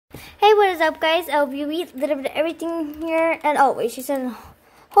Hey, what is up, guys? We eat a little bit of everything here. And oh, wait, she said,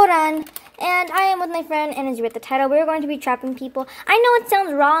 hold on. And I am with my friend, and as you read the title, we're going to be trapping people. I know it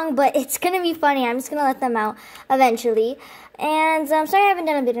sounds wrong, but it's going to be funny. I'm just going to let them out eventually. And I'm sorry I haven't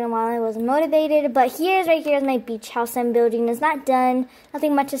done a video in a while. I wasn't motivated. But right here is my beach house I'm building. It's not done.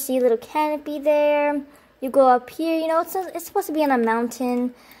 Nothing much to see. Little canopy there. You go up here. You know, it's supposed to be on a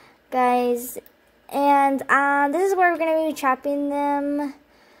mountain, guys. And this is where we're going to be trapping them.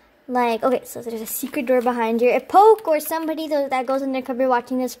 Like, okay, so there's a secret door behind here. If Poke or somebody that goes undercover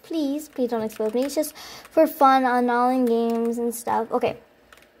watching this, please don't expose me. It's just for fun on all in games and stuff. Okay,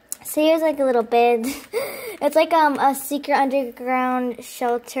 so here's like a little bed. It's like a secret underground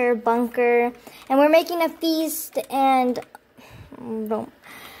shelter bunker, and we're making a feast and boom,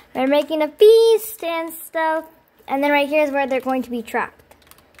 we're making a feast and stuff. And then right here is where they're going to be trapped.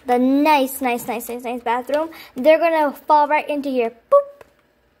 The nice bathroom. They're gonna fall right into here. Boop.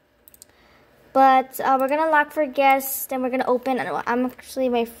 But we're going to lock for guests, and we're going to open. I'm actually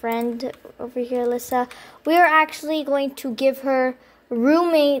my friend over here, Alyssa. We are actually going to give her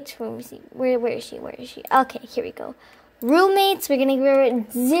roommate. Let me see. Where is she? Okay, here we go. Roommates, we're going to give her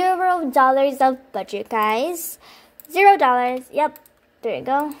 $0 of budget, guys. $0. Yep. There you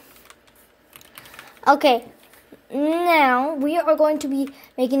go. Okay. Now, we are going to be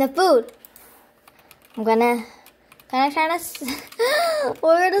making the food. I'm going to... we're gonna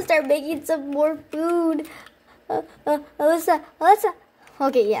start making some more food. Alyssa.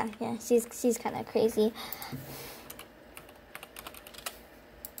 Okay, yeah, she's kind of crazy.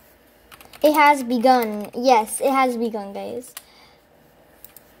 It has begun. Yes, it has begun, guys.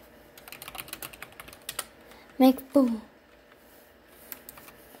 Make food.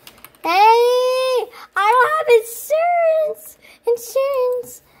 Hey, I don't have insurance.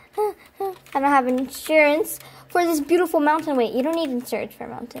 I don't have insurance for this beautiful mountain. Wait, you don't need insurance for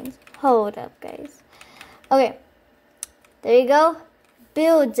mountains. Hold up, guys. Okay, there you go.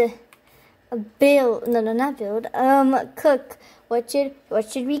 Build. No, not build. Cook. What should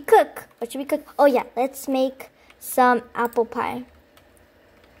we cook? Oh yeah, let's make some apple pie.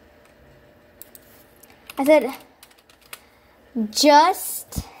 I said,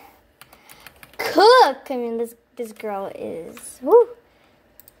 just cook. I mean, this girl is. Woo.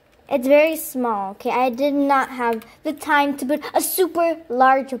 It's very small, okay? I did not have the time to build a super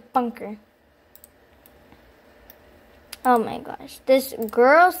large bunker. Oh my gosh. This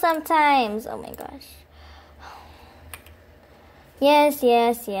girl sometimes. Oh my gosh. Yes.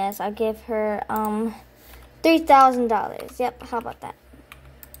 I'll give her $3,000. Yep, how about that?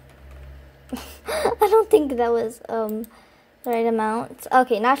 I don't think that was the right amount.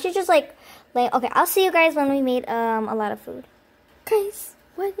 Okay, now she's just like okay, I'll see you guys when we made a lot of food. Guys.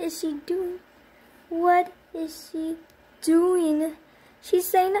 What is she doing? She's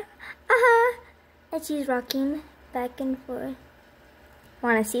saying, and she's rocking back and forth.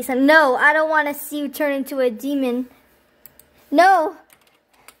 Want to see some? No, I don't want to see you turn into a demon. No,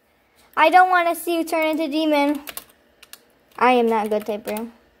 I don't want to see you turn into a demon. I am not a good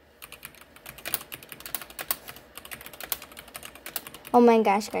typer. Oh my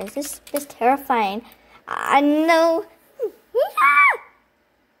gosh, guys, this is terrifying. I know.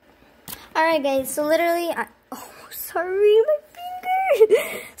 Alright guys, so literally, sorry, my finger.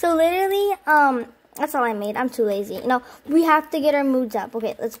 So literally, that's all I made. I'm too lazy. You know, we have to get our moods up.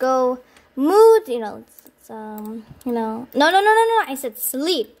 Okay, let's go. Mood, you know, no. I said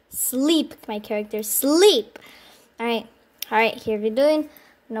sleep. Sleep, my character, sleep. Alright, here we're doing.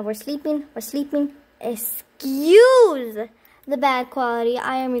 No, we're sleeping. Excuse the bad quality.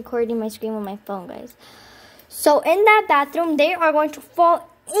 I am recording my screen with my phone, guys. So in that bathroom, they are going to fall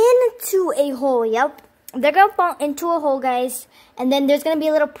into a hole. Yep, they're gonna fall into a hole, guys, and then there's gonna be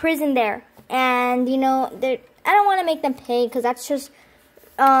a little prison there. And you know, I don't want to make them pay because that's just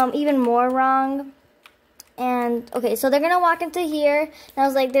even more wrong. And okay, so they're gonna walk into here, and I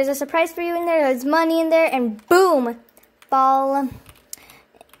was like, there's a surprise for you in there, there's money in there, and boom, fall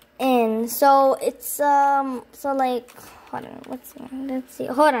in. So it's so like, hold on, let's see,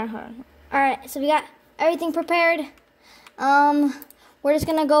 hold on. All right, so we got everything prepared. We're just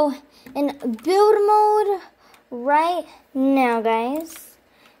gonna go in build mode right now, guys.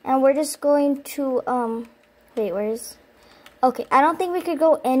 And we're just going to, wait, okay, I don't think we could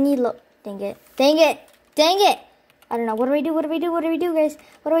go any low. Dang it. I don't know. What do I do, guys?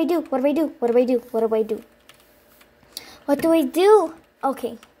 What do I do?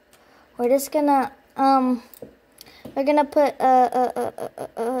 Okay. We're just gonna, we're gonna put,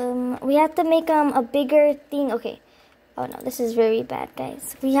 we have to make, a bigger thing. Okay. Oh no, this is very bad,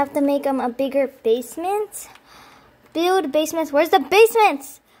 guys. We have to make a bigger basement. Build basements. Where's the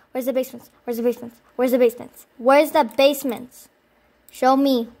basements? Where's the basements? Where's the basements? Where's the basements? Where's the basements? Show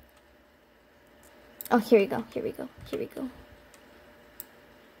me. Oh, here we go. Here we go. Here we go.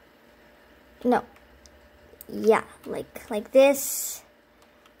 No. Yeah, like this.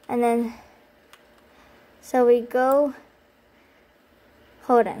 And then, so we go.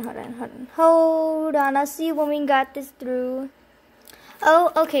 Hold on. I'll see when we got this through.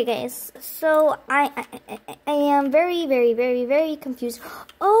 Oh, okay, guys. So I am very confused.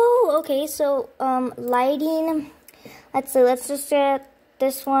 Oh, okay. So lighting. Let's see. Let's just get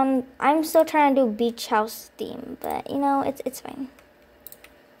this one. I'm still trying to do beach house theme, but you know, it's fine.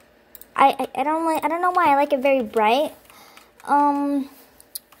 I don't know why I like it very bright. And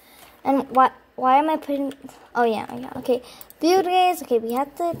why am I putting? Oh yeah. Okay, view, guys. Okay, we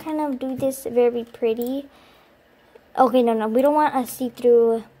have to kind of do this very pretty. Okay, no, we don't want a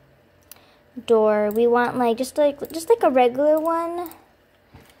see-through door. We want like just like a regular one.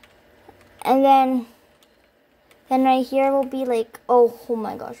 And then right here will be like, oh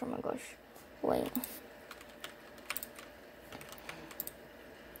my gosh.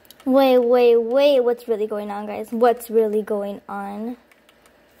 Wait, what's really going on, guys? What's really going on?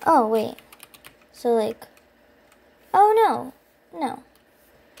 Oh, wait. So like, oh no.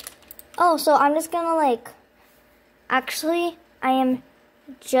 Oh, so I'm just gonna like, actually, I am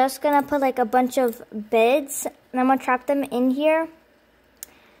just gonna put like a bunch of beds and I'm gonna trap them in here.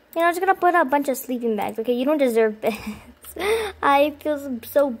 You know, I'm just gonna put a bunch of sleeping bags. Okay, you don't deserve beds. I feel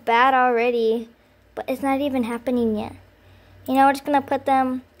so bad already, but it's not even happening yet. You know, we're just gonna put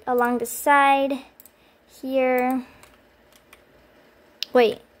them along the side here.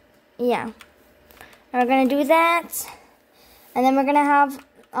 Wait, yeah. And we're gonna do that, and then we're gonna have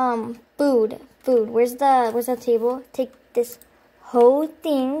food. Where's the table? Take this whole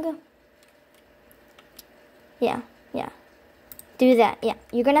thing. Yeah. Do that. Yeah,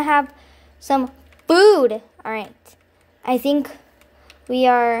 you're gonna have some food. All right. I think we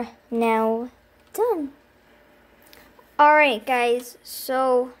are now done. All right, guys.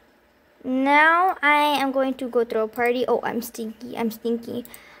 So now I am going to go throw a party. Oh, I'm stinky. Yes.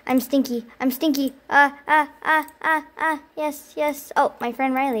 Oh, my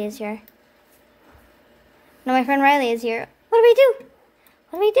friend Riley is here. No, my friend Riley is here. What do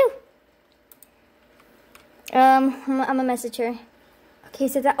we do? I'm gonna message her. Okay,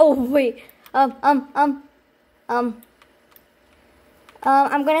 so that. Oh wait. I'm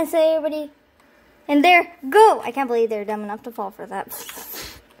gonna say everybody. And there, go! I can't believe they're dumb enough to fall for that.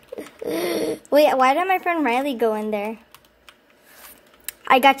 Wait, why did my friend Riley go in there?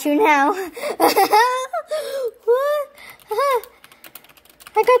 I got you now. What?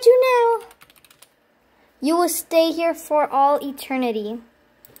 I got you now. You will stay here for all eternity.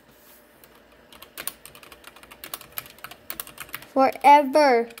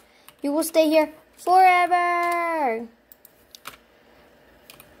 Forever. You will stay here forever.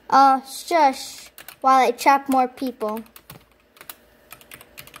 Shush. While I trap more people.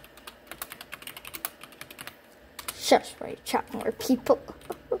 Shush, while I trap more people.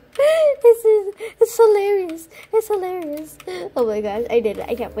 It's hilarious. It's hilarious. Oh my gosh, I did it.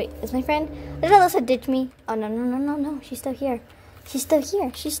 I can't wait. Is my friend? Did Alyssa ditch me? Oh no. She's still here. She's still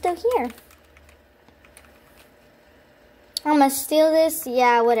here. I'm gonna steal this.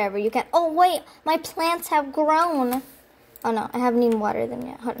 Yeah, whatever. You can. Oh wait, my plants have grown. Oh no, I haven't even watered them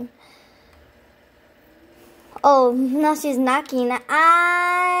yet. Hold on. Oh, now she's knocking.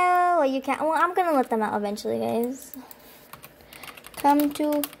 Ow! You can't. Well, I'm gonna let them out eventually, guys. Come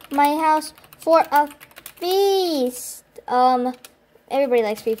to my house for a feast. Everybody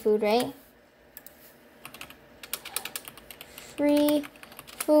likes free food, right? Free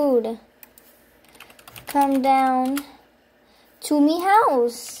food. Come down to me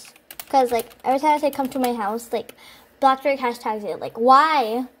house. Cause like every time I say come to my house, like bloxburg hashtags it. Like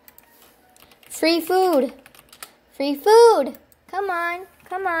why? Free food. Free food. Come on.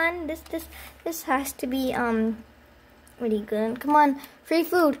 This has to be really good. Come on, free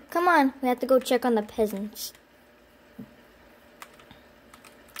food. Come on. We have to go check on the peasants.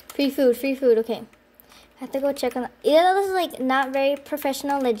 Free food. Okay. I have to go check on the. Even though this is like not very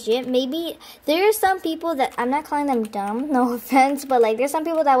professional, legit. Maybe there are some people that I'm not calling them dumb. No offense, but like there's some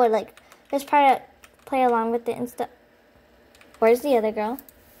people that would like just try to play along with it and stuff. Where's the other girl?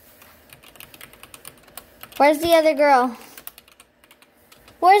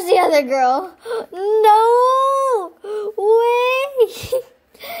 No! Wait!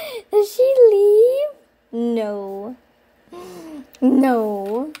 Did she leave? No.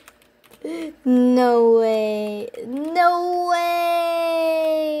 No way!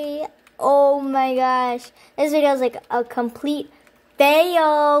 Oh my gosh. This video is like a complete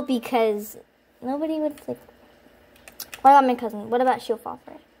fail because nobody would like. What about my cousin? What about she'll fall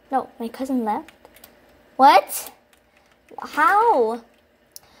for it? No, my cousin left. What? How?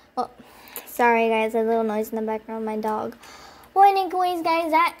 Well, sorry guys, there's a little noise in the background. My dog. Well, anyways,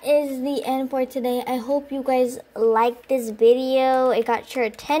 guys, that is the end for today. I hope you guys liked this video. It got your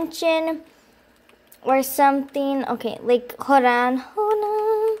attention or something. Okay, like, hold on.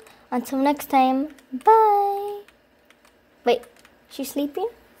 Until next time, bye. Wait, she's sleeping?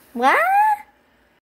 What?